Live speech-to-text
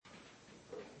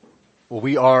Well,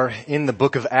 we are in the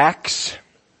book of Acts.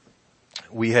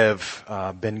 We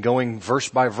have been going verse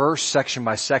by verse, section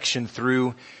by section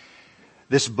through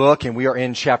this book, and we are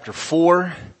in chapter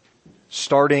 4,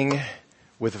 starting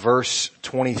with verse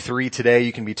 23 today.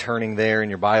 You can be turning there in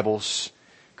your Bibles.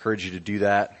 Encourage you to do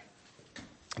that.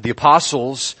 The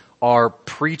apostles are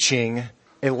preaching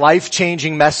a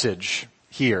life-changing message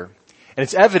here. And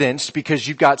it's evidenced because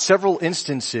you've got several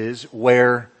instances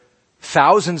where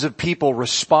thousands of people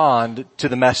respond to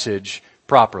the message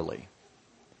properly.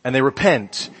 And they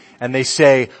repent and they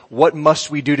say, what must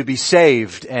we do to be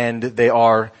saved? And they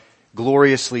are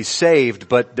gloriously saved.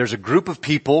 But there's a group of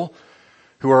people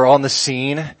who are on the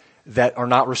scene that are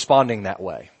not responding that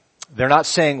way. They're not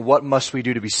saying, what must we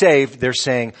do to be saved? They're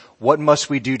saying, what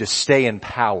must we do to stay in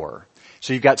power?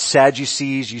 So you've got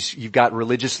Sadducees, you've got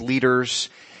religious leaders,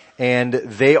 and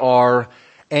they are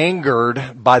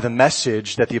angered by the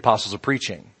message that the apostles are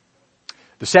preaching.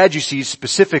 The Sadducees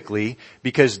specifically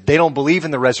because they don't believe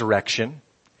in the resurrection,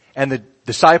 and the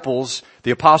disciples,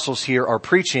 the apostles here, are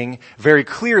preaching very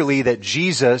clearly that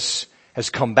Jesus has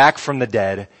come back from the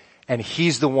dead and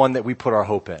he's the one that we put our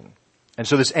hope in. And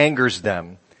so this angers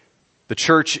them. The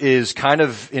church is kind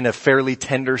of in a fairly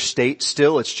tender state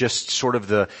still. It's just sort of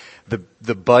the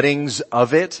buddings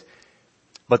of it,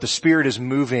 but the Spirit is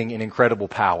moving in incredible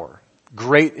power.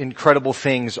 Great, incredible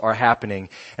things are happening.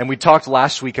 And we talked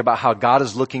last week about how God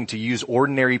is looking to use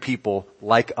ordinary people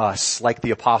like us, like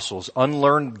the apostles,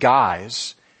 unlearned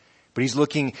guys, but he's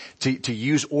looking to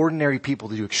use ordinary people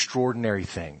to do extraordinary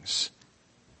things.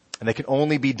 And they can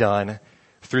only be done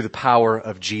through the power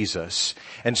of Jesus.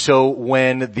 And so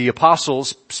when the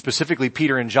apostles, specifically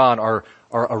Peter and John, are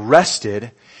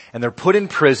arrested and they're put in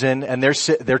prison and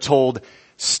they're told,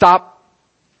 stop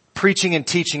preaching and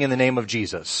teaching in the name of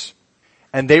Jesus.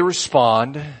 And they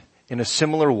respond in a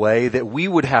similar way that we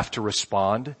would have to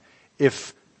respond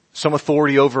if some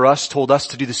authority over us told us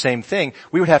to do the same thing.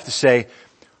 We would have to say,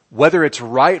 whether it's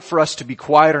right for us to be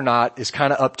quiet or not is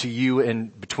kind of up to you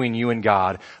and between you and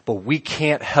God, but we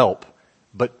can't help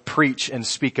but preach and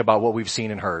speak about what we've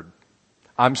seen and heard.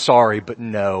 I'm sorry, but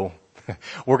no.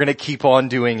 We're going to keep on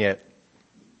doing it.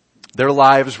 Their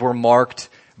lives were marked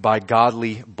by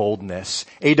godly boldness.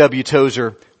 A.W.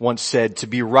 Tozer once said, to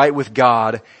be right with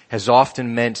God has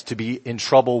often meant to be in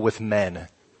trouble with men.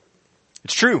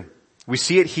 It's true. We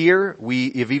see it here.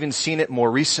 We have even seen it more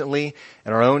recently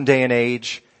in our own day and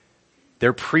age.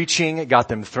 Their preaching got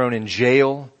them thrown in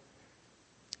jail,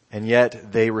 and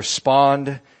yet they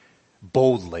respond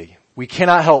boldly. We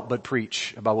cannot help but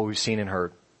preach about what we've seen and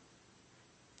heard.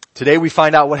 Today we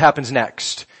find out what happens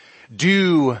next.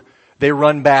 Do they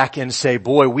run back and say,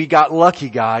 boy, we got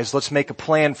lucky, guys. Let's make a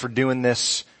plan for doing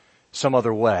this some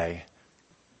other way?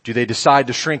 Do they decide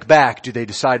to shrink back? Do they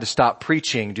decide to stop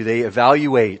preaching? Do they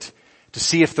evaluate to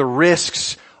see if the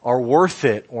risks are worth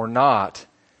it or not?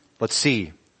 Let's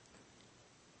see.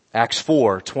 Acts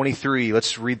 4:23.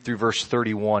 Let's read through verse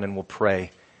 31 and we'll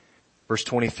pray. Verse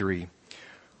 23.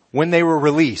 When they were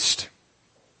released,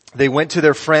 they went to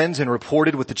their friends and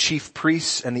reported what the chief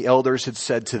priests and the elders had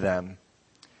said to them.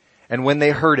 And when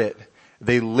they heard it,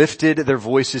 they lifted their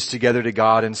voices together to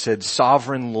God and said,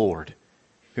 Sovereign Lord,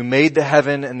 who made the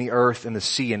heaven and the earth and the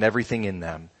sea and everything in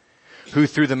them, who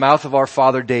through the mouth of our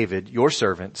father David, your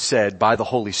servant, said by the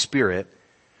Holy Spirit,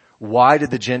 why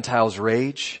did the Gentiles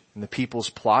rage and the peoples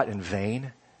plot in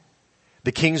vain?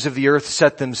 The kings of the earth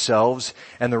set themselves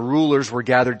and the rulers were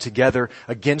gathered together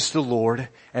against the Lord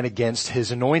and against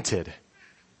his anointed.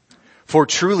 For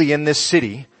truly in this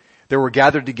city there were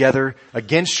gathered together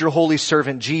against your holy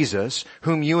servant Jesus,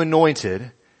 whom you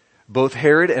anointed, both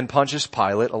Herod and Pontius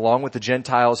Pilate, along with the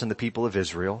Gentiles and the people of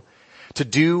Israel, to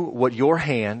do what your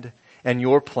hand and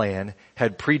your plan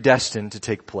had predestined to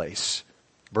take place.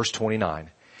 Verse 29.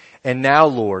 And now,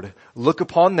 Lord, look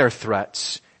upon their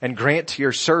threats and grant to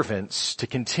your servants to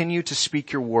continue to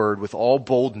speak your word with all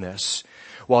boldness,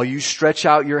 while you stretch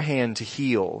out your hand to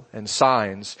heal, and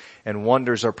signs and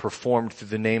wonders are performed through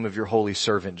the name of your holy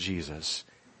servant Jesus.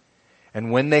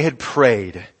 And when they had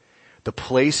prayed, the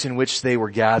place in which they were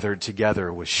gathered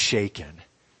together was shaken. And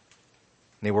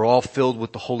they were all filled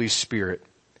with the Holy Spirit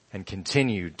and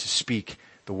continued to speak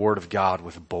the word of God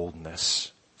with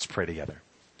boldness. Let's pray together.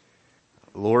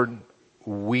 Lord,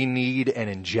 we need an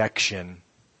injection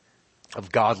of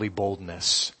godly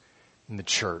boldness in the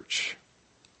church.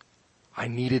 I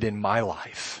need it in my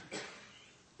life.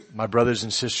 My brothers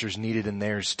and sisters need it in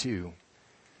theirs too.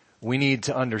 We need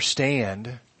to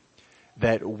understand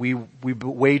that we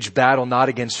wage battle not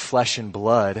against flesh and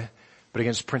blood, but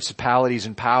against principalities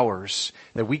and powers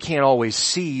that we can't always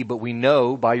see, but we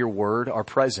know by your word are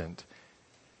present.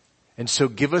 And so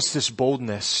give us this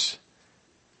boldness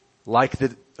like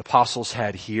the apostles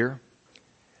had here.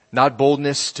 Not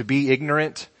boldness to be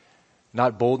ignorant,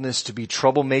 not boldness to be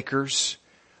troublemakers,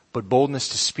 but boldness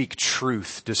to speak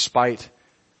truth despite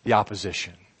the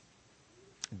opposition.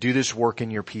 Do this work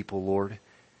in your people, Lord,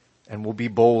 and we'll be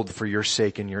bold for your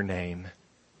sake in your name.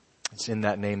 It's in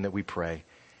that name that we pray.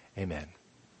 Amen.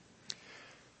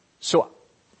 So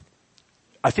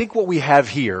I think what we have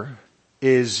here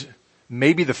is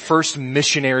maybe the first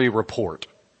missionary report.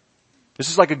 This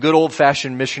is like a good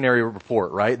old-fashioned missionary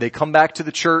report, right? They come back to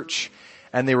the church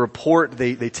and they report,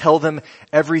 they tell them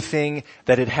everything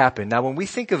that had happened. Now, when we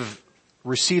think of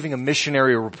receiving a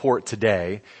missionary report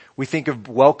today, we think of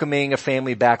welcoming a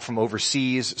family back from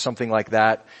overseas, something like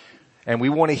that. And we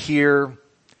want to hear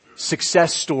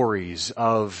success stories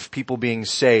of people being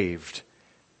saved,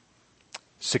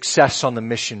 success on the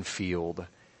mission field.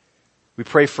 We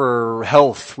pray for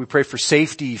health. We pray for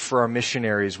safety for our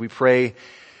missionaries. We pray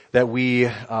that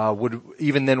we would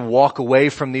even then walk away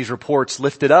from these reports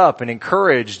lifted up and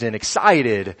encouraged and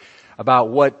excited about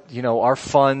what, our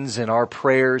funds and our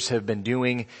prayers have been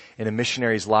doing in a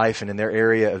missionary's life and in their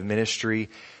area of ministry.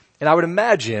 And I would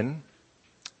imagine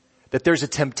that there's a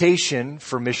temptation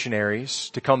for missionaries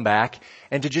to come back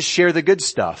and to just share the good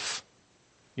stuff.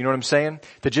 You know what I'm saying?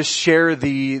 To just share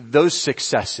those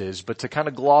successes, but to kind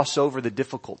of gloss over the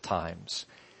difficult times.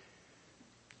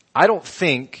 I don't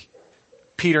think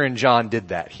Peter and John did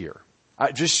that here.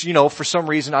 For some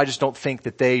reason, I just don't think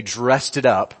that they dressed it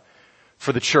up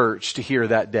for the church to hear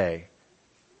that day.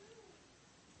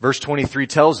 Verse 23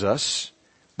 tells us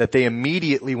that they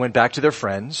immediately went back to their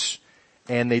friends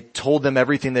and they told them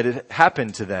everything that had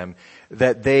happened to them,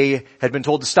 that they had been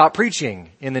told to stop preaching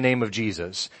in the name of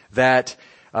Jesus, that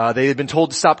they had been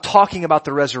told to stop talking about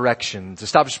the resurrection, to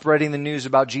stop spreading the news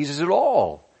about Jesus at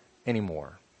all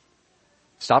anymore.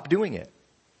 Stop doing it.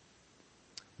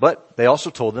 But they also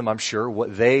told them, I'm sure,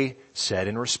 what they said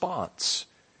in response.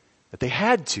 That they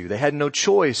had to. They had no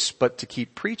choice but to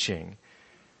keep preaching.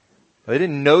 They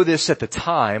didn't know this at the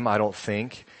time, I don't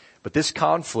think. But this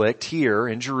conflict here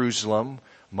in Jerusalem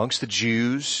amongst the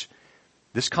Jews,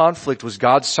 this conflict was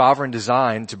God's sovereign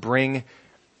design to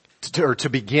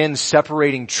begin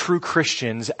separating true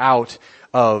Christians out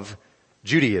of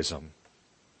Judaism.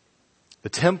 The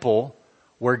temple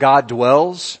where God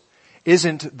dwells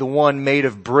isn't the one made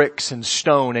of bricks and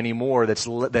stone anymore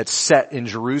that's set in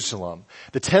Jerusalem.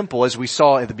 The temple, as we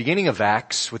saw at the beginning of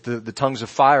Acts with the tongues of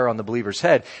fire on the believer's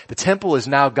head, the temple is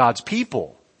now God's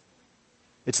people.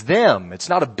 It's them. It's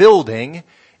not a building.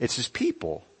 It's His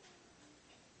people.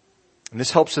 And this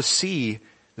helps us see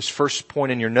this first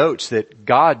point in your notes that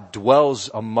God dwells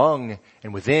among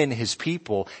and within His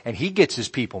people, and He gets His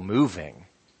people moving.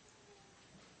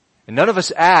 And none of us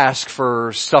ask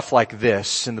for stuff like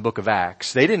this in the book of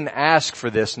Acts. They didn't ask for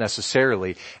this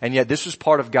necessarily, and yet this was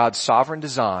part of God's sovereign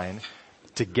design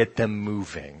to get them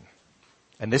moving.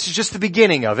 And this is just the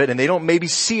beginning of it, and they don't maybe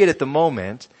see it at the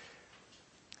moment.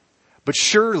 But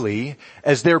surely,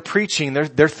 as they're preaching,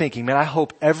 they're thinking, man, I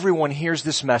hope everyone hears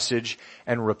this message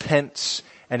and repents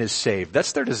and is saved.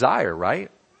 That's their desire,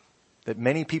 right? That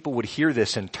many people would hear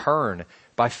this and turn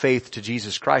by faith to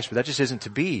Jesus Christ, but that just isn't to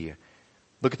be.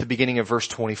 Look at the beginning of verse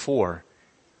 24.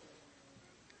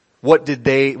 What did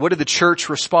the church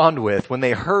respond with? When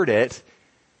they heard it,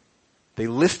 they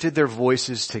lifted their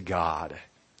voices to God.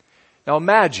 Now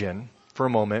imagine, for a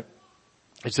moment,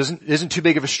 it isn't too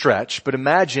big of a stretch, but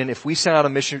imagine if we sent out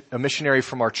a missionary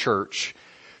from our church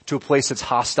to a place that's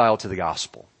hostile to the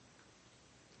gospel.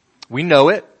 We know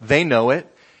it. They know it.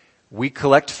 We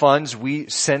collect funds. We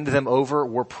send them over.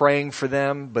 We're praying for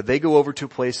them, but they go over to a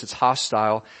place that's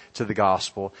hostile to the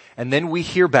gospel. And then we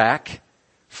hear back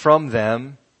from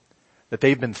them that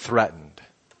they've been threatened.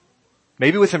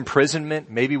 Maybe with imprisonment,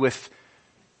 maybe with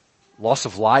loss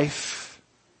of life,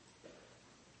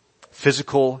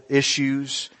 physical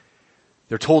issues.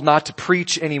 They're told not to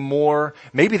preach anymore.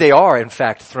 Maybe they are, in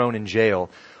fact, thrown in jail.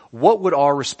 What would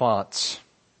our response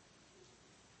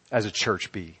as a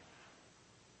church be?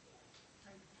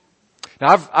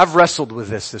 Now, I've wrestled with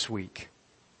this week.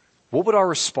 What would our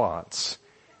response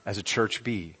as a church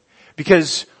be?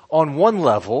 Because on one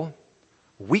level,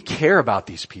 we care about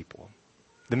these people,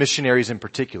 the missionaries in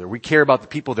particular. We care about the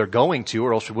people they're going to,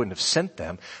 or else we wouldn't have sent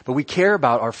them. But we care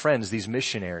about our friends, these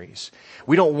missionaries.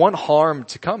 We don't want harm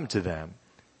to come to them.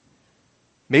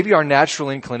 Maybe our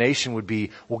natural inclination would be,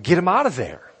 well, get them out of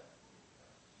there.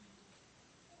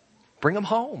 Bring them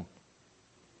home.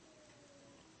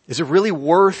 Is it really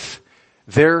worth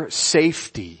their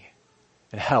safety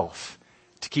and health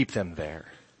to keep them there?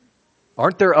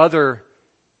 Aren't there other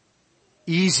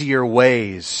easier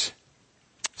ways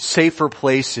safer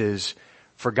places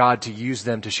for God to use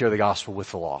them to share the gospel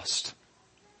with the lost?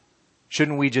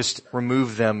 Shouldn't we just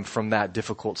remove them from that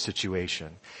difficult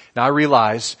situation? Now I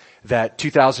realize that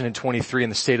 2023 in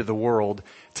the state of the world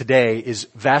today is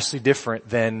vastly different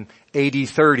than AD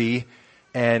 30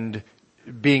 and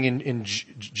being in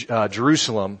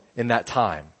Jerusalem in that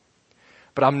time.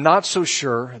 But I'm not so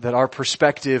sure that our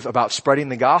perspective about spreading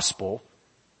the gospel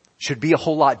should be a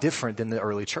whole lot different than the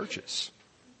early churches.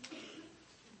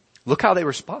 Look how they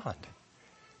respond.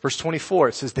 Verse 24,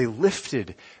 it says, they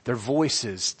lifted their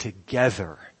voices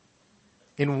together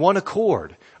in one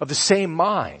accord, of the same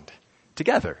mind,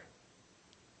 together.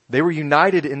 They were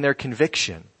united in their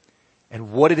conviction.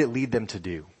 And what did it lead them to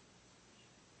do?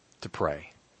 To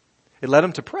pray. It led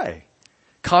them to pray.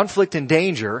 Conflict and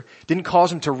danger didn't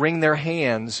cause them to wring their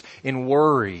hands in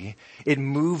worry. It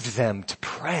moved them to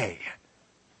pray.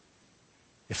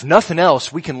 If nothing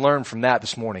else, we can learn from that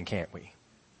this morning, can't we?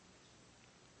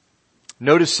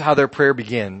 Notice how their prayer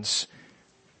begins.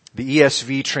 The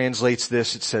ESV translates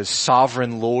this. It says,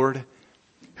 Sovereign Lord,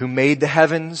 who made the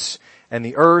heavens and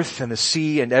the earth and the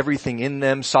sea and everything in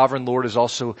them. Sovereign Lord is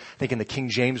also, I think in the King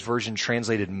James Version,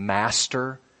 translated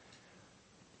Master.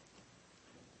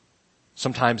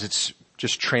 Sometimes it's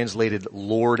just translated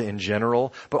Lord in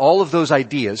general. But all of those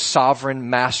ideas, sovereign,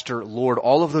 master, Lord,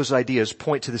 all of those ideas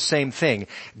point to the same thing.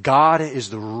 God is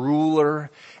the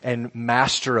ruler and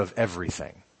master of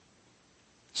everything.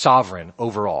 Sovereign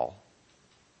over all.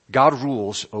 God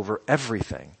rules over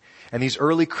everything. And these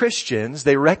early Christians,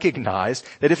 they recognize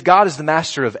that if God is the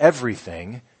master of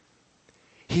everything,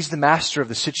 He's the master of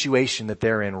the situation that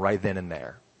they're in right then and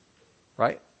there.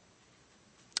 Right?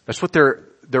 That's what they're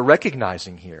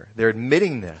recognizing here. They're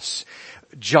admitting this.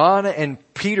 John and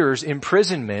Peter's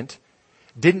imprisonment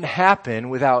didn't happen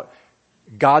without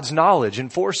God's knowledge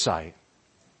and foresight.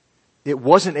 It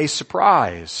wasn't a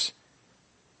surprise.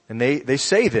 And they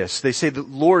say this. They say the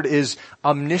Lord is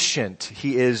omniscient.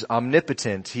 He is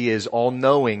omnipotent. He is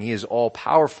all-knowing. He is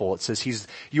all-powerful. It says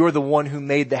you're the one who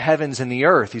made the heavens and the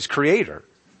earth. He's creator.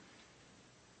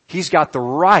 He's got the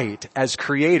right as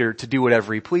creator to do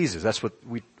whatever He pleases. That's what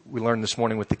we learned this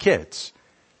morning with the kids.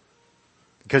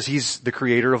 Because He's the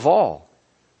creator of all.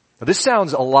 Now this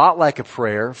sounds a lot like a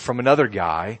prayer from another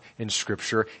guy in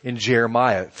Scripture in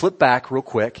Jeremiah. Flip back real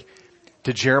quick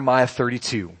to Jeremiah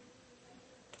 32.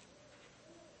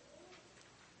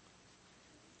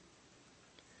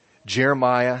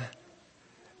 Jeremiah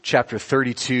chapter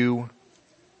 32.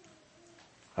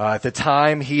 At the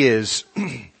time he's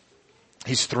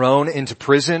thrown into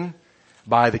prison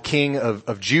by the king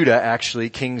of Judah,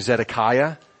 actually, King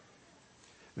Zedekiah.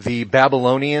 The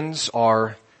Babylonians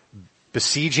are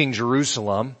besieging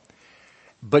Jerusalem,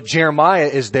 but Jeremiah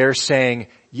is there saying,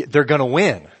 they're gonna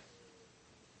win.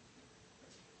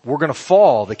 We're gonna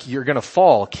fall. You're gonna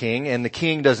fall, king. And the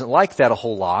king doesn't like that a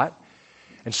whole lot.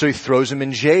 And so he throws him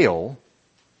in jail.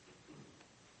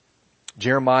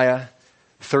 Jeremiah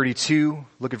 32,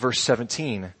 look at verse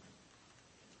 17.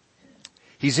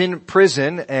 He's in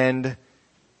prison and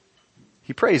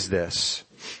he prays this.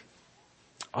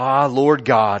 Ah, Lord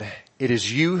God, it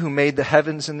is You who made the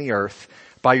heavens and the earth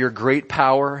by Your great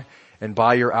power and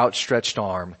by Your outstretched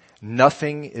arm.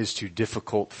 Nothing is too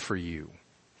difficult for You.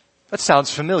 That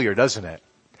sounds familiar, doesn't it?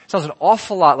 Sounds an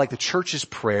awful lot like the church's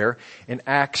prayer in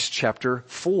Acts chapter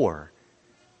 4.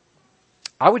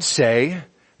 I would say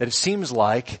that it seems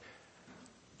like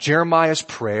Jeremiah's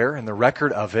prayer and the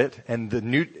record of it and the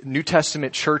New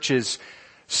Testament church's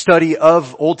study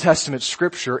of Old Testament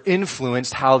Scripture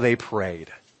influenced how they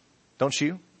prayed. Don't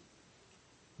you?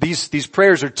 These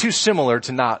prayers are too similar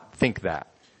to not think that.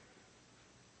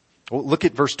 Well, look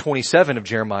at verse 27 of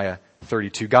Jeremiah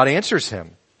 32. God answers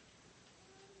him.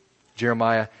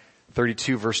 Jeremiah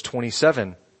 32 verse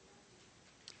 27.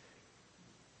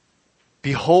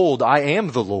 Behold, I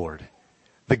am the Lord,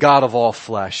 the God of all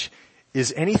flesh.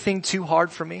 Is anything too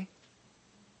hard for me?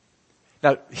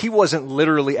 Now, he wasn't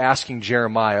literally asking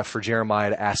Jeremiah for Jeremiah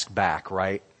to ask back,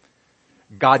 right?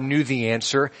 God knew the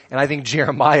answer, and I think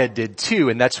Jeremiah did too,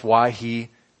 and that's why he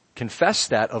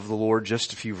confessed that of the Lord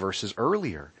just a few verses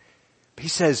earlier. He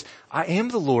says, I am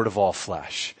the Lord of all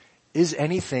flesh. Is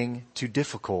anything too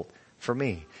difficult for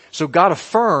me? So God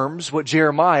affirms what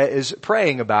Jeremiah is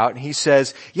praying about, and he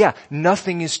says, yeah,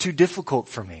 nothing is too difficult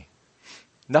for me.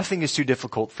 Nothing is too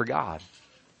difficult for God.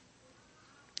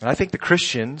 And I think the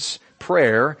Christian's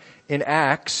prayer in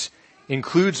Acts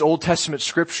includes Old Testament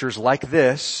scriptures like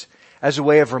this as a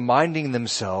way of reminding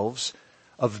themselves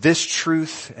of this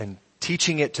truth and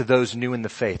teaching it to those new in the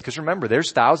faith. Because remember,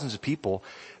 there's thousands of people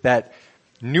that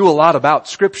knew a lot about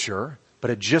Scripture, but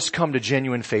had just come to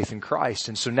genuine faith in Christ.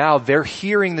 And so now they're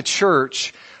hearing the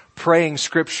church praying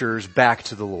scriptures back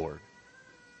to the Lord.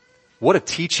 What a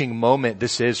teaching moment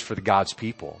this is for the God's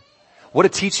people. What a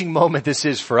teaching moment this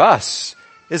is for us,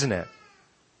 isn't it?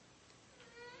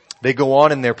 They go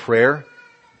on in their prayer.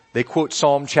 They quote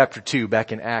Psalm chapter 2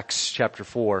 back in Acts chapter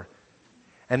 4.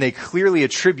 And they clearly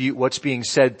attribute what's being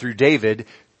said through David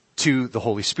to the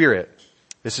Holy Spirit.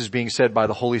 This is being said by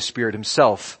the Holy Spirit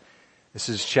himself. This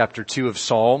is chapter 2 of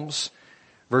Psalms,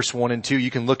 verse 1 and 2.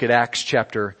 You can look at Acts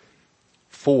chapter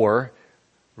 4,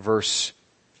 verse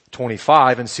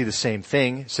 25 and see the same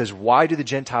thing. It says, "Why do the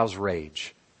Gentiles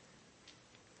rage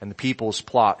and the peoples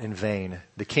plot in vain?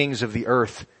 The kings of the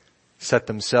earth set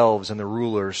themselves, and the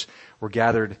rulers were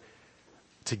gathered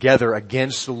together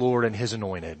against the Lord and his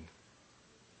anointed."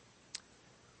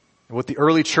 And what the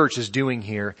early church is doing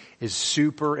here is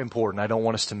super important. I don't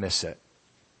want us to miss it.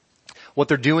 What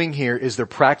they're doing here is they're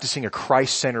practicing a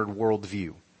Christ-centered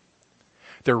worldview.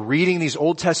 They're reading these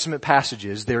Old Testament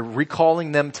passages, they're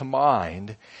recalling them to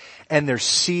mind, and they're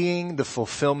seeing the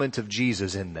fulfillment of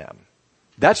Jesus in them.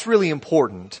 That's really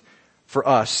important for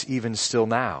us even still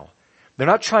now. They're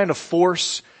not trying to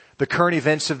force the current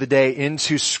events of the day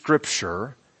into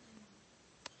Scripture.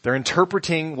 They're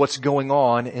interpreting what's going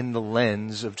on in the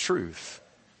lens of truth.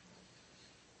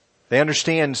 They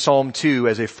understand Psalm 2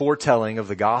 as a foretelling of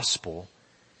the gospel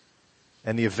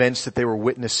and the events that they were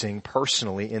witnessing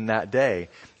personally in that day.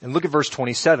 And look at verse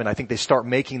 27. I think they start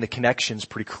making the connections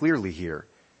pretty clearly here.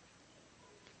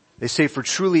 They say, "For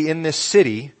truly in this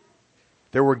city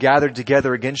there were gathered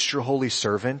together against your holy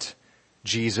servant,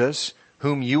 Jesus,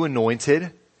 whom you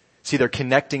anointed." See, they're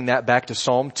connecting that back to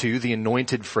Psalm 2, the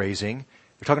anointed phrasing.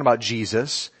 They're talking about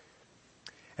Jesus.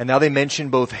 And now they mention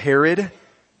both Herod,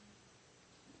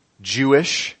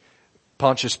 Jewish,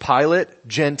 Pontius Pilate,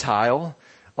 Gentile,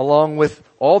 along with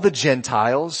all the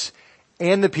Gentiles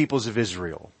and the peoples of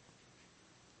Israel.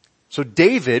 So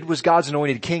David was God's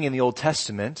anointed king in the Old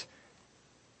Testament,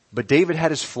 but David had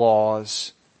his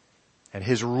flaws, and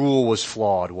his rule was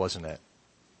flawed, wasn't it?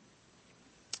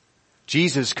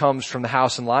 Jesus comes from the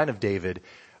house and line of David,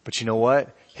 but you know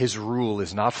what? His rule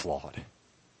is not flawed.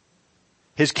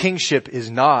 His kingship is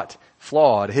not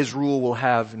flawed. His rule will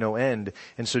have no end.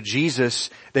 And so Jesus,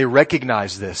 they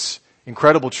recognize this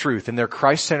incredible truth. In their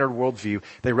Christ-centered worldview,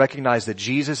 they recognize that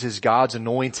Jesus is God's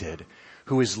anointed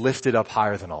who is lifted up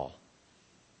higher than all.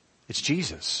 It's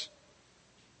Jesus.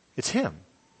 It's Him.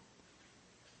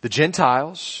 The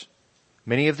Gentiles,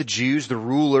 many of the Jews, the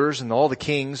rulers, and all the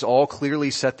kings all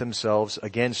clearly set themselves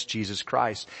against Jesus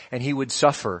Christ, and He would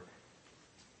suffer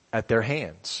at their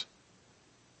hands.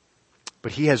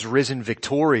 But He has risen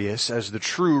victorious as the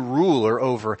true ruler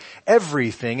over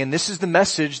everything. And this is the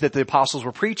message that the apostles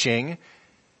were preaching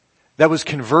that was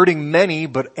converting many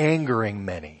but angering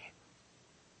many.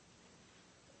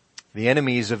 The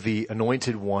enemies of the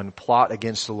Anointed One plot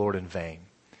against the Lord in vain.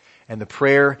 And the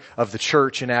prayer of the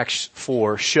church in Acts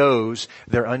 4 shows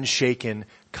their unshaken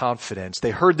confidence. They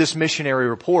heard this missionary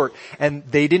report and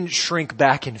they didn't shrink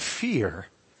back in fear.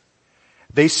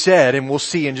 They said, and we'll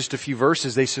see in just a few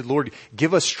verses, they said, "Lord,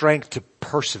 give us strength to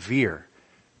persevere,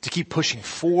 to keep pushing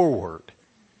forward."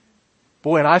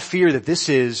 Boy, and I fear that this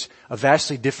is a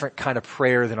vastly different kind of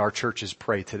prayer than our churches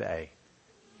pray today.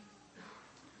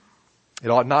 It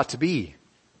ought not to be.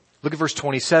 Look at verse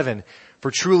 27.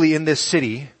 "For truly in this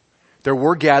city there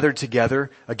were gathered together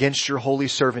against your holy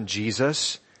servant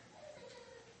Jesus."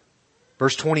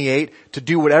 Verse 28, "to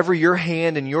do whatever your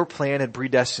hand and your plan had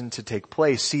predestined to take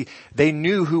place." See, they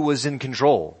knew who was in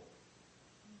control.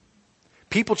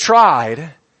 People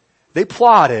tried, they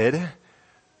plotted,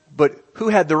 but who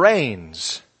had the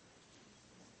reins?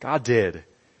 God did.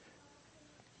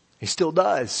 He still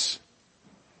does.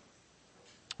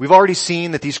 We've already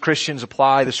seen that these Christians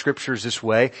apply the scriptures this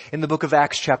way in the book of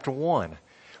Acts chapter 1.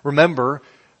 Remember,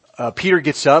 Peter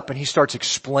gets up and he starts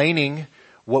explaining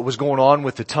what was going on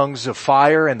with the tongues of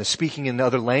fire and the speaking in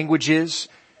other languages.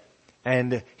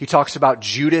 And he talks about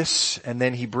Judas, and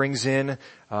then he brings in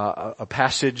a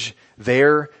passage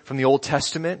there from the Old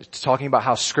Testament talking about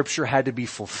how Scripture had to be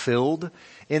fulfilled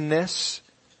in this.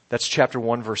 That's chapter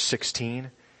 1, verse 16.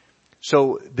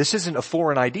 So this isn't a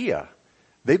foreign idea.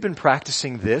 They've been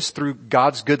practicing this through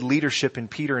God's good leadership in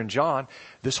Peter and John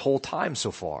this whole time so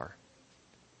far.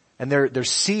 And they're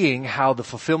seeing how the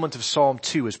fulfillment of Psalm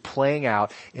 2 is playing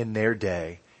out in their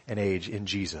day and age in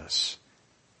Jesus.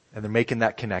 And they're making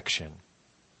that connection.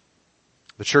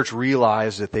 The church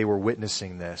realized that they were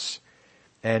witnessing this.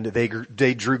 And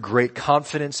they drew great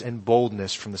confidence and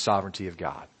boldness from the sovereignty of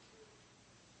God.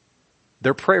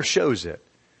 Their prayer shows it.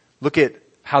 Look at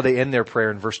how they end their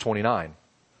prayer in verse 29.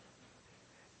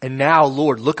 And now,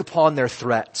 Lord, look upon their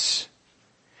threats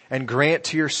and grant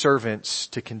to your servants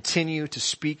to continue to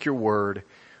speak your word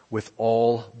with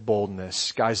all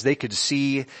boldness. Guys, they could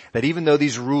see that even though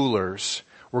these rulers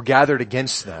were gathered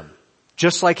against them,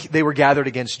 just like they were gathered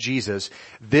against Jesus,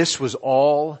 this was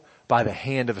all by the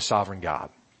hand of a sovereign God.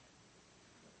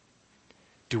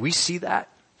 Do we see that?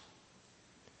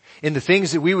 In the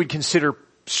things that we would consider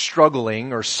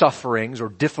struggling or sufferings or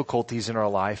difficulties in our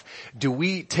life, do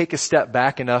we take a step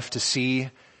back enough to see,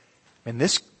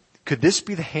 and could this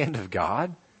be the hand of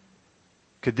God?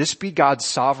 Could this be God's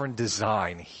sovereign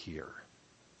design here?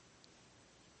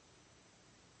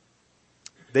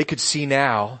 They could see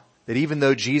now that even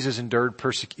though Jesus endured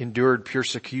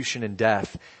persecution and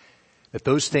death, that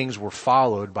those things were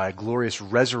followed by a glorious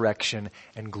resurrection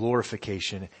and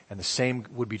glorification, and the same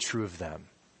would be true of them.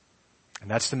 And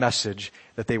that's the message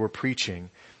that they were preaching.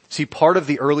 See, part of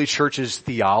the early church's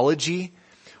theology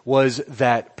was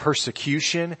that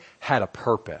persecution had a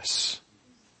purpose.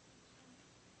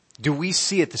 Do we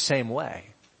see it the same way?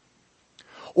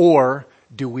 Or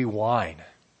do we whine?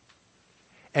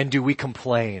 And do we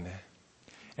complain?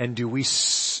 And do we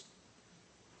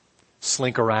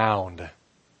slink around?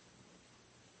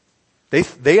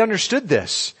 They understood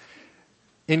this.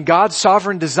 In God's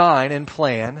sovereign design and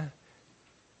plan,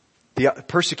 the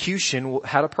persecution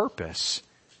had a purpose.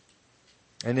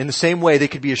 And in the same way, they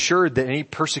could be assured that any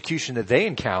persecution that they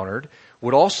encountered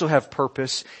would also have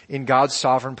purpose in God's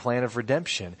sovereign plan of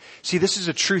redemption. See, this is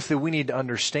a truth that we need to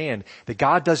understand, that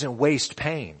God doesn't waste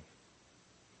pain.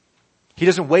 He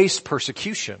doesn't waste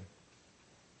persecution.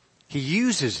 He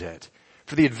uses it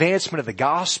for the advancement of the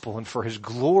gospel and for His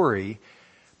glory.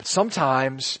 But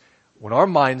sometimes, when our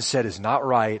mindset is not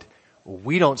right,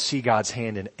 we don't see God's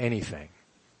hand in anything.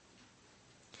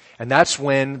 And that's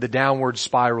when the downward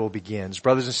spiral begins.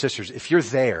 Brothers and sisters, if you're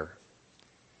there,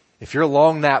 if you're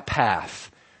along that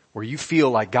path where you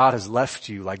feel like God has left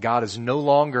you, like God is no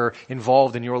longer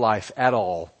involved in your life at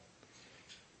all,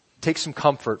 take some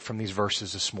comfort from these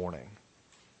verses this morning.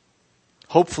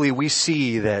 Hopefully we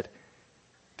see that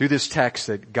through this text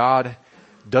that God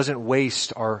doesn't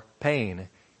waste our pain.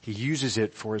 He uses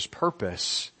it for His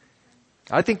purpose.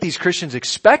 I think these Christians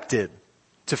expected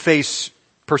to face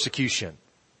persecution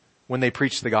when they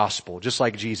preached the gospel, just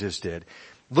like Jesus did.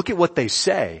 Look at what they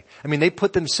say. I mean, they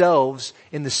put themselves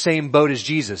in the same boat as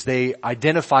Jesus. They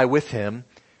identify with Him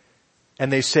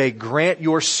and they say, grant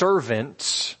your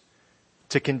servants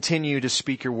to continue to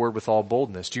speak your word with all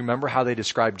boldness. Do you remember how they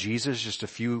described Jesus just a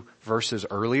few verses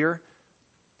earlier?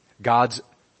 God's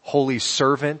holy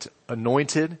servant,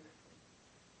 anointed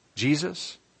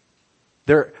Jesus.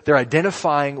 They're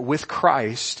identifying with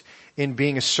Christ in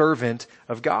being a servant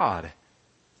of God.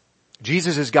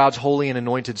 Jesus is God's holy and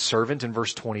anointed servant in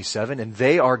verse 27, and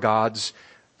they are God's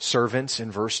servants in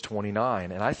verse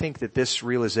 29. And I think that this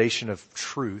realization of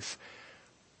truth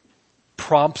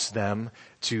prompts them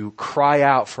to cry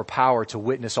out for power to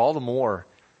witness all the more,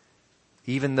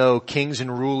 even though kings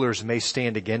and rulers may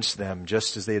stand against them,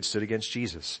 just as they had stood against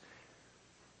Jesus.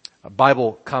 A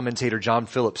Bible commentator, John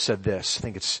Phillips, said this. I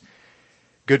think it's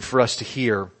good for us to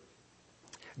hear.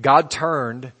 God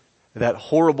turned that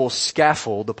horrible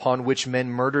scaffold upon which men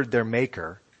murdered their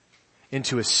Maker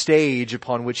into a stage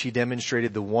upon which He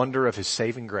demonstrated the wonder of His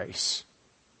saving grace.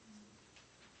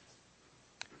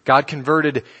 God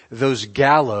converted those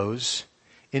gallows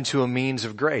into a means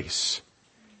of grace,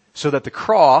 so that the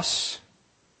cross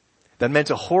that meant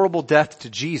a horrible death to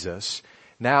Jesus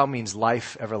now means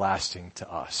life everlasting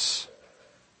to us.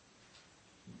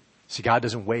 See, God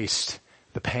doesn't waste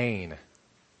the pain.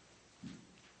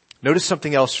 Notice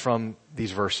something else from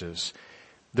these verses.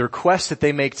 The request that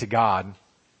they make to God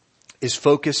is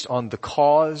focused on the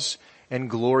cause and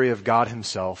glory of God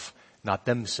Himself, not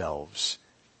themselves.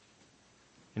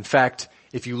 In fact,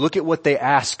 if you look at what they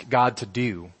ask God to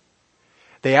do,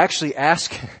 they actually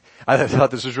ask, I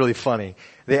thought this was really funny,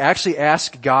 they actually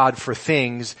ask God for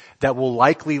things that will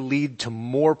likely lead to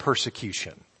more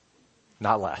persecution,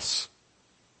 not less.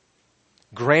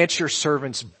 Grant your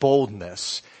servants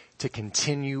boldness to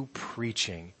continue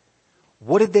preaching.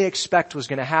 What did they expect was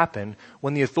going to happen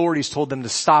when the authorities told them to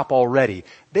stop already?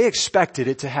 They expected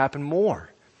it to happen more.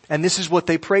 And this is what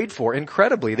they prayed for,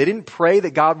 incredibly. They didn't pray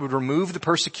that God would remove the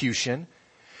persecution.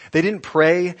 They didn't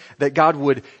pray that God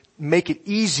would make it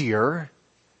easier.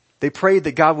 They prayed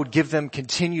that God would give them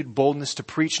continued boldness to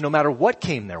preach no matter what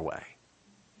came their way.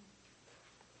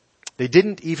 They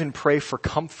didn't even pray for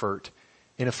comfort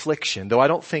in affliction, though I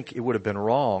don't think it would have been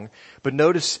wrong. But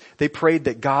notice they prayed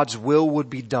that God's will would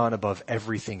be done above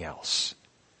everything else.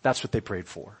 That's what they prayed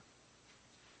for.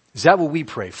 Is that what we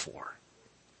pray for?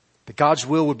 that God's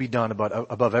will would be done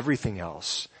above everything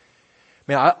else.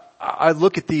 Man, I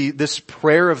look at this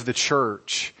prayer of the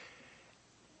church.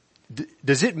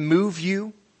 Does it move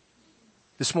you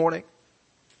this morning?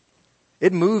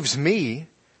 It moves me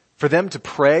for them to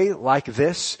pray like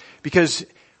this, because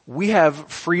we have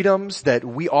freedoms that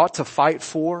we ought to fight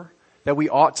for, that we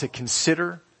ought to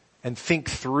consider and think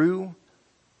through.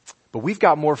 But we've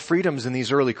got more freedoms than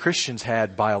these early Christians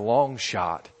had by a long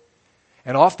shot.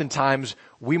 And oftentimes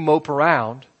we mope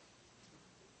around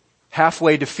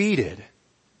halfway defeated,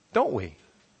 don't we?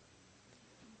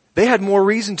 They had more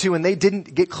reason to, and they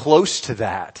didn't get close to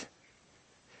that.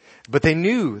 But they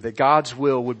knew that God's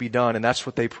will would be done, and that's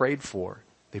what they prayed for.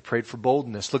 They prayed for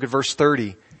boldness. Look at verse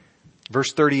 30.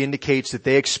 Verse 30 indicates that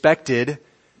they expected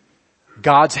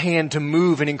God's hand to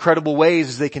move in incredible ways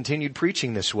as they continued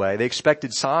preaching this way. They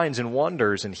expected signs and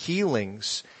wonders and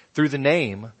healings through the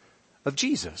name of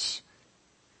Jesus.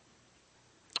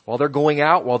 While they're going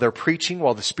out, while they're preaching,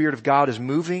 while the Spirit of God is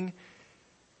moving,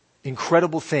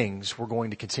 incredible things were going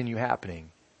to continue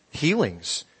happening.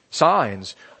 Healings,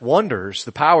 signs, wonders.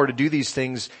 The power to do these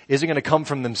things isn't going to come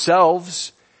from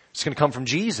themselves. It's going to come from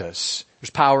Jesus.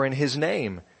 There's power in His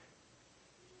name.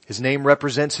 His name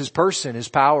represents His person, His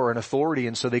power and authority,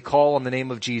 and so they call on the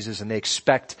name of Jesus and they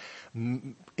expect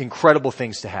incredible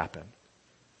things to happen.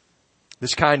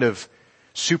 This kind of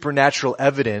supernatural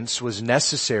evidence was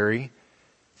necessary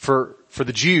for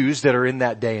the Jews that are in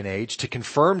that day and age to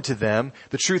confirm to them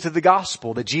the truth of the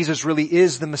gospel, that Jesus really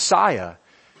is the Messiah.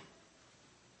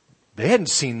 They hadn't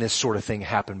seen this sort of thing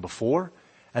happen before,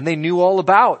 and they knew all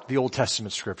about the Old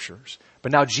Testament scriptures.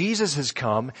 But now Jesus has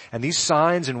come, and these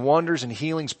signs and wonders and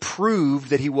healings prove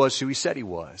that He was who He said He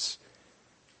was.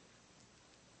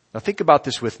 Now think about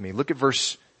this with me. Look at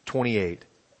verse 28.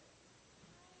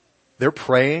 They're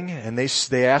praying, and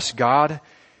they ask God,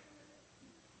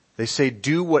 they say,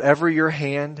 do whatever your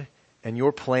hand and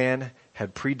your plan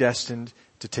had predestined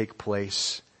to take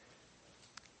place.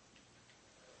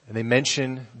 And they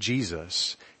mention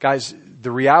Jesus. Guys, the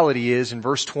reality is in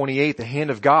verse 28, the hand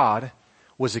of God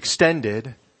was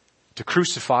extended to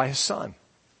crucify His Son.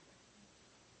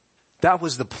 That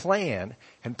was the plan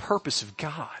and purpose of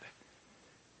God.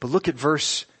 But look at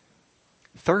verse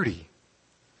 30.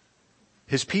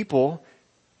 His people,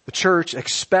 the church,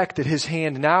 expect that His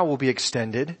hand now will be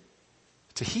extended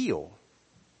to heal,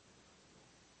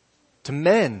 to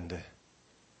mend,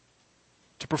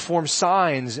 to perform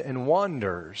signs and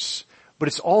wonders. But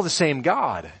it's all the same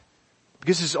God,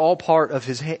 because it's all part of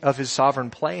His sovereign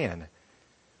plan.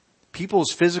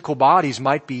 People's physical bodies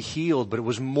might be healed, but it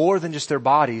was more than just their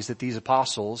bodies that these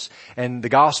apostles and the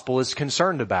gospel is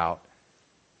concerned about.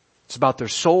 It's about their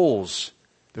souls,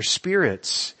 their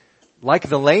spirits. Like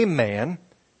the lame man,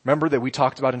 remember that we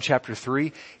talked about in chapter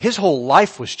 3, his whole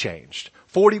life was changed.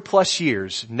 40 plus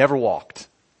years, never walked.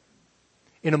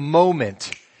 In a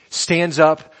moment, stands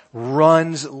up,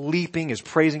 runs, leaping, is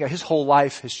praising God. His whole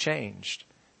life has changed.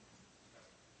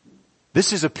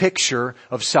 This is a picture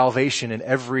of salvation in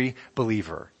every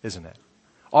believer, isn't it?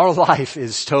 Our life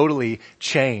is totally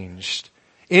changed.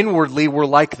 Inwardly, we're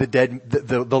like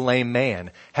the lame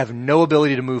man, have no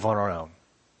ability to move on our own.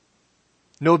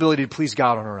 No ability to please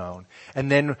God on our own.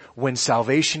 And then when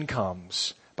salvation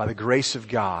comes by the grace of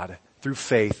God, through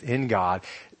faith in God,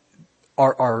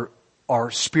 our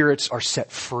spirits are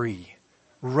set free,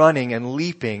 running and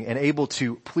leaping and able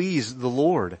to please the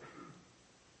Lord.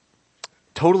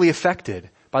 Totally affected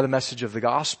by the message of the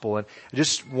gospel. And I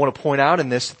just want to point out in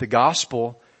this that the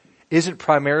gospel isn't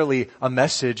primarily a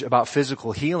message about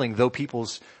physical healing, though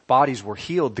people's bodies were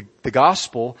healed. The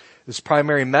gospel, this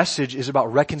primary message, is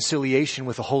about reconciliation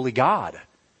with a holy God.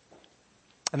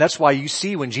 And that's why you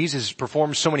see when Jesus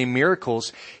performs so many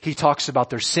miracles, He talks about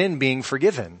their sin being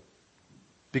forgiven.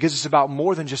 Because it's about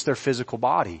more than just their physical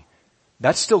body.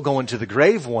 That's still going to the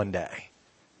grave one day.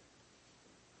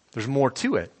 There's more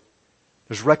to it.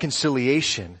 There's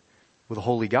reconciliation with a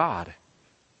holy God.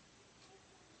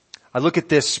 I look at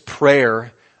this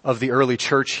prayer of the early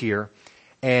church here,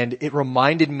 and it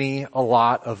reminded me a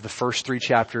lot of the first 3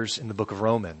 chapters in the book of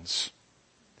Romans.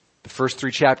 The first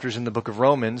 3 chapters in the book of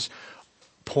Romans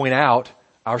point out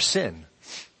our sin,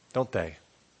 don't they?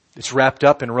 It's wrapped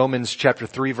up in Romans chapter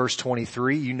 3, verse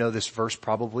 23. You know this verse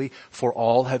probably. For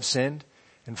all have sinned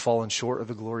and fallen short of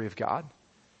the glory of God.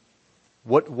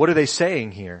 What are they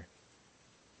saying here?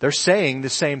 They're saying the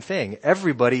same thing.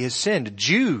 Everybody has sinned.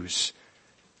 Jews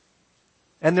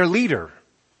and their leader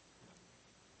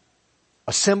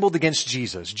assembled against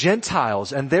Jesus.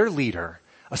 Gentiles and their leader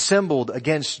assembled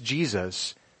against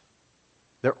Jesus.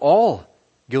 They're all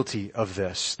guilty of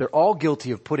this. They're all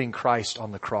guilty of putting Christ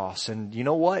on the cross. And you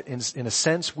know what? In a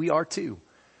sense, we are too.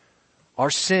 Our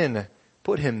sin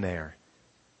put him there.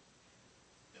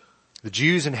 The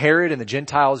Jews and Herod and the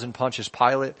Gentiles and Pontius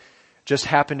Pilate just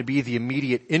happened to be the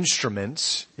immediate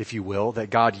instruments, if you will, that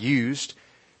God used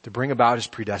to bring about his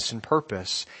predestined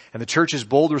purpose. And the church's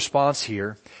bold response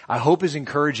here, I hope, is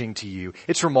encouraging to you.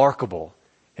 It's remarkable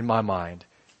in my mind.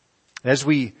 And as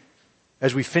we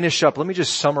finish up, let me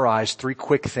just summarize 3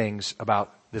 quick things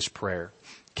about this prayer.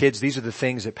 Kids, these are the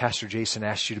things that Pastor Jason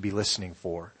asked you to be listening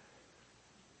for.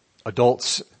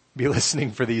 Adults, be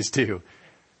listening for these too.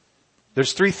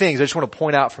 There's 3 things I just want to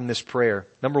point out from this prayer.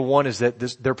 Number 1 is that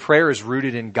their prayer is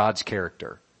rooted in God's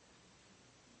character.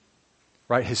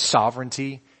 Right? His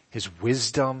sovereignty, his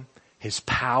wisdom, his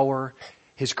power,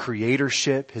 his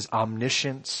creatorship, his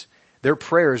omniscience. Their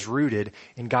prayer is rooted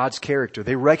in God's character.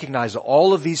 They recognize that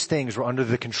all of these things were under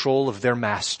the control of their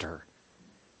master,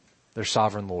 their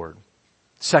sovereign Lord.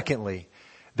 Secondly,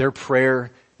 their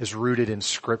prayer is rooted in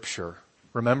Scripture.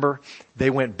 Remember, they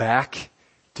went back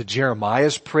to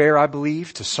Jeremiah's prayer, I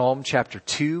believe, to Psalm chapter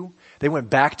 2. They went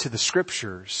back to the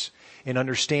Scriptures in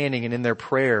understanding, and in their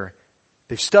prayer,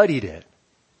 they've studied it.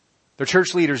 Their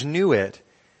church leaders knew it,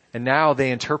 and now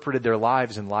they interpreted their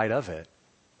lives in light of it.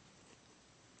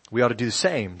 We ought to do the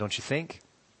same, don't you think?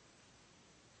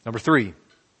 Number 3,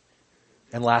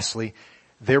 and lastly,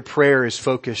 their prayer is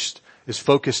focused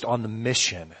on the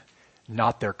mission,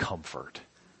 not their comfort.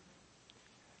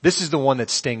 This is the one that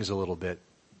stings a little bit,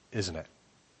 isn't it?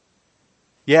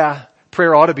 Yeah,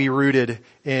 prayer ought to be rooted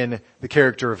in the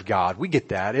character of God. We get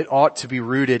that. It ought to be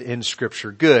rooted in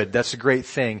Scripture. Good. That's a great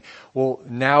thing. Well,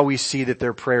 now we see that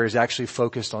their prayer is actually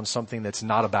focused on something that's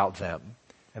not about them.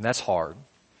 And that's hard.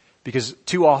 Because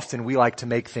too often we like to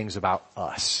make things about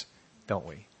us, don't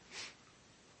we?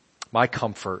 My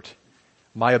comfort,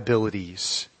 my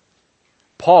abilities.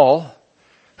 Paul,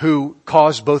 who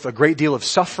caused both a great deal of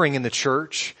suffering in the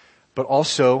church, but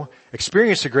also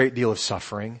experienced a great deal of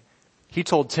suffering, he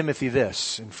told Timothy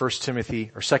this in 2 Timothy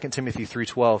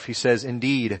 3:12. He says,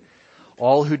 "Indeed,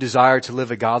 all who desire to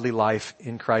live a godly life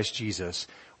in Christ Jesus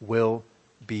will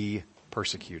be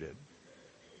persecuted."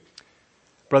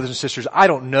 Brothers and sisters, I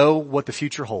don't know what the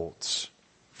future holds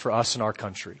for us and our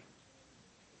country.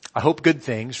 I hope good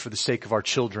things for the sake of our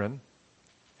children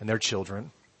and their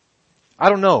children. I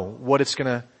don't know what it's going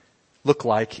to look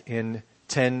like in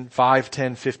 5,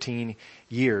 10, 15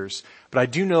 years. But I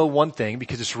do know one thing,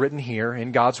 because it's written here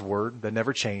in God's Word that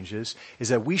never changes, is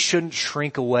that we shouldn't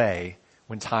shrink away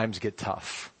when times get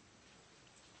tough.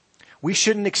 We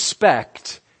shouldn't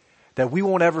expect that we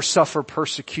won't ever suffer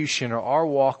persecution or our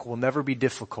walk will never be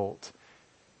difficult.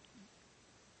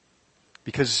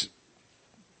 Because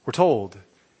we're told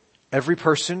every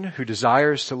person who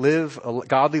desires to live a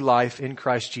godly life in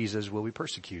Christ Jesus will be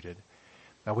persecuted.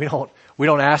 Now we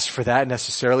don't ask for that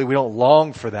necessarily. We don't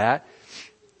long for that.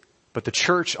 But the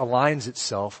church aligns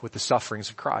itself with the sufferings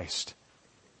of Christ.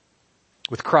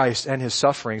 With Christ and his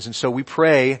sufferings. And so we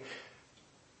pray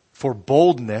for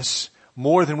boldness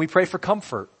more than we pray for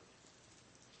comfort.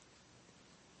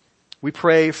 We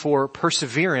pray for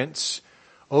perseverance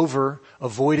over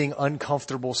avoiding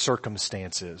uncomfortable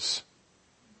circumstances.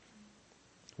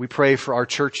 We pray for our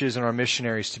churches and our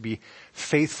missionaries to be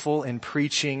faithful in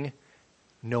preaching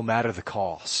no matter the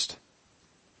cost.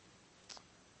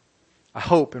 I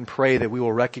hope and pray that we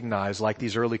will recognize, like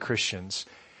these early Christians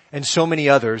and so many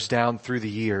others down through the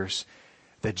years,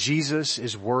 that Jesus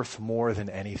is worth more than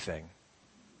anything,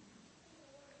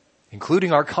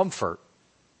 including our comfort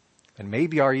and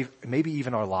maybe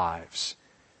even our lives.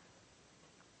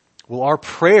 Will our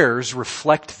prayers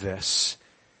reflect this?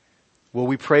 Will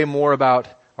we pray more about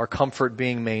our comfort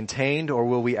being maintained, or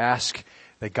will we ask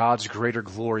that God's greater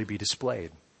glory be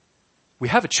displayed? We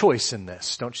have a choice in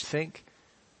this, don't you think?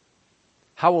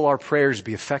 How will our prayers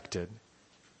be affected?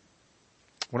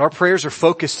 When our prayers are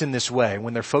focused in this way,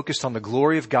 when they're focused on the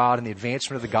glory of God and the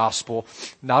advancement of the gospel,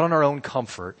 not on our own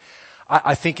comfort,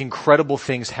 I think incredible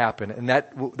things happen. And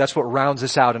that's what rounds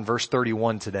us out in verse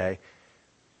 31 today.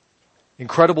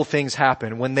 Incredible things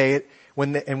happen. When they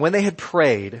had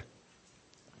prayed,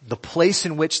 the place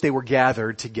in which they were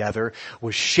gathered together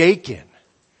was shaken.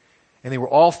 And they were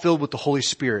all filled with the Holy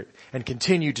Spirit and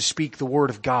continued to speak the word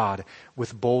of God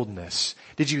with boldness.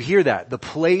 Did you hear that? The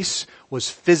place was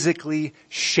physically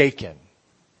shaken.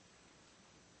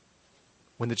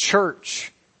 When the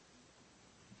church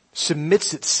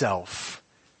submits itself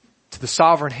to the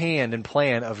sovereign hand and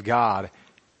plan of God,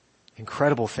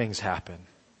 incredible things happen.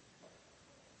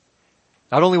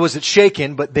 Not only was it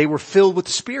shaken, but they were filled with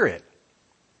the Spirit.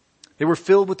 They were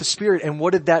filled with the Spirit. And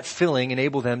what did that filling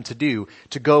enable them to do?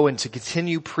 To go and to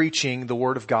continue preaching the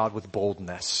Word of God with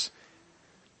boldness.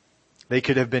 They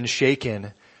could have been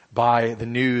shaken by the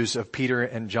news of Peter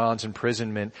and John's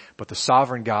imprisonment, but the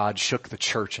sovereign God shook the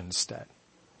church instead.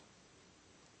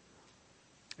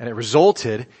 And it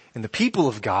resulted in the people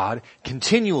of God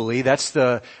continually, that's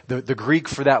the Greek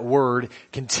for that word,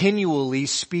 continually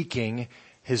speaking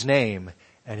His name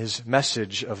and His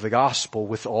message of the gospel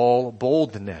with all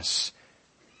boldness.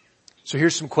 So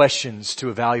here's some questions to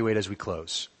evaluate as we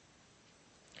close.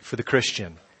 For the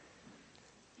Christian,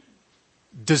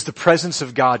 does the presence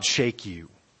of God shake you?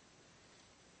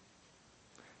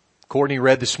 Courtney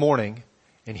read this morning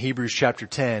in Hebrews chapter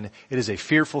 10, it is a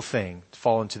fearful thing to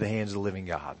fall into the hands of the living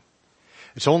God.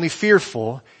 It's only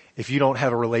fearful if you don't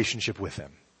have a relationship with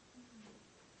Him.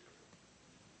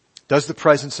 Does the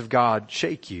presence of God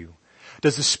shake you?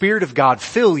 Does the Spirit of God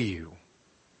fill you?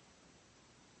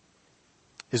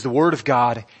 Is the Word of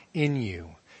God in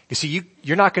you? You see,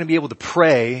 you're not going to be able to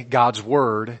pray God's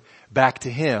Word back to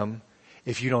Him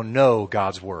if you don't know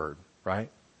God's Word,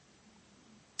 right?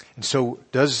 And so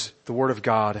does the Word of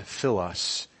God fill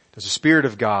us? Does the Spirit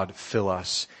of God fill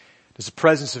us? Does the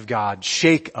presence of God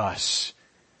shake us?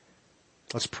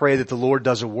 Let's pray that the Lord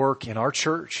does a work in our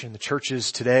church, in the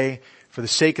churches today, for the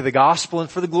sake of the gospel and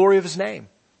for the glory of His name.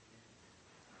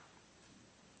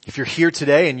 If you're here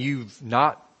today and you've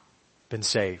not been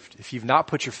saved, if you've not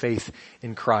put your faith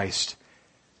in Christ,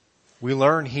 we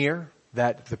learn here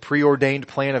that the preordained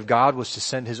plan of God was to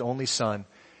send His only Son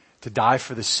to die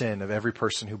for the sin of every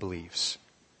person who believes.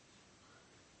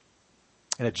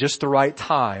 And at just the right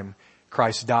time,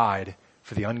 Christ died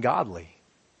for the ungodly.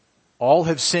 All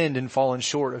have sinned and fallen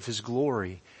short of His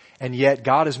glory. And yet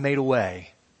God has made a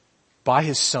way by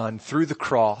His Son through the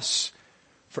cross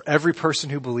for every person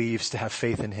who believes to have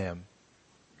faith in Him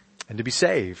and to be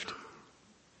saved.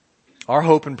 Our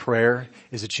hope and prayer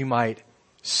is that you might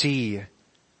see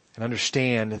and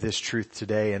understand this truth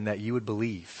today, and that you would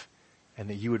believe and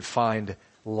that you would find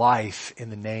life in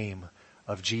the name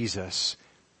of Jesus.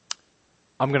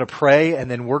 I'm going to pray,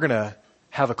 and then we're going to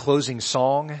have a closing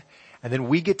song, and then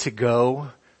we get to go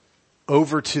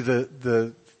over to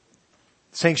the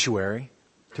sanctuary,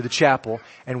 to the chapel,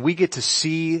 and we get to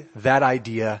see that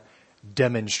idea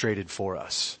demonstrated for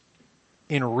us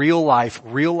in real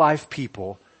life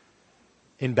people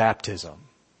in baptism.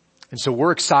 And so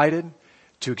we're excited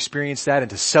to experience that and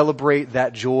to celebrate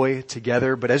that joy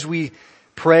together. But as we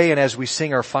pray and as we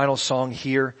sing our final song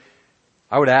here,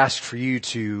 I would ask for you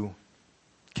to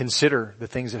consider the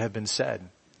things that have been said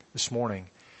this morning.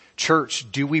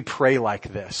 Church, do we pray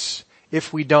like this?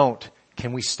 If we don't,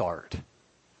 can we start?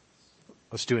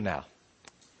 Let's do it now.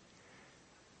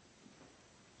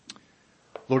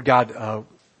 Lord God,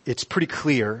 it's pretty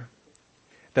clear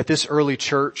that this early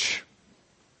church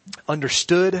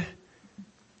understood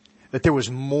that there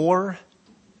was more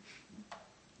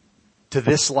to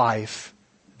this life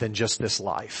than just this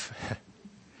life.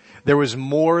 There was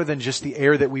more than just the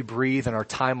air that we breathe and our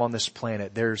time on this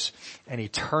planet. There's an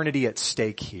eternity at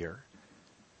stake here.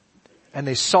 And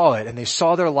they saw it, and they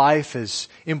saw their life as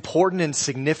important and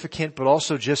significant, but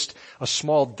also just a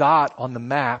small dot on the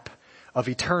map of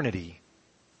eternity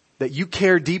that you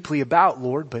care deeply about,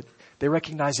 Lord, but they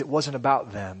recognized it wasn't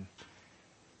about them.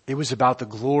 It was about the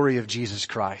glory of Jesus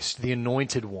Christ, the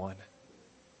Anointed One.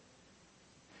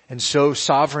 And so,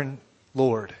 sovereign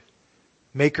Lord,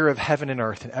 maker of heaven and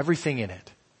earth and everything in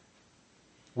it,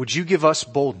 would you give us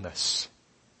boldness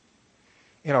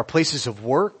in our places of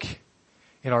work,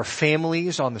 in our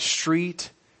families, on the street,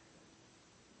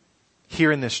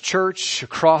 here in this church,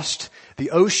 across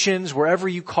the oceans, wherever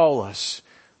you call us,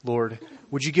 Lord,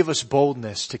 would you give us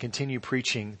boldness to continue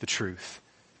preaching the truth?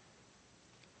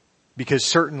 Because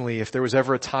certainly if there was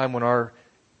ever a time when our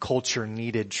culture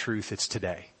needed truth, it's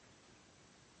today.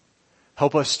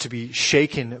 Help us to be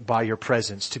shaken by your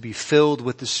presence, to be filled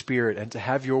with the Spirit, and to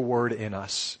have your word in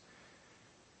us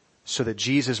so that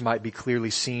Jesus might be clearly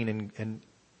seen and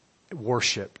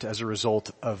worshipped as a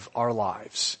result of our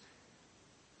lives.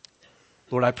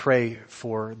 Lord, I pray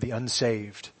for the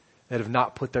unsaved that have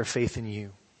not put their faith in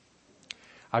you.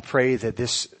 I pray that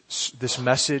this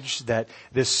message, that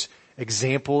this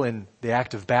example in the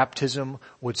act of baptism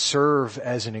would serve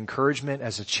as an encouragement,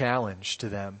 as a challenge to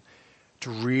them to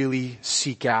really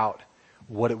seek out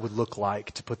what it would look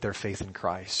like to put their faith in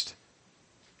Christ.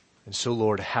 And so,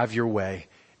 Lord, have your way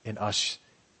in us,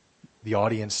 the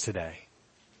audience today.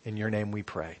 In your name we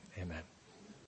pray. Amen.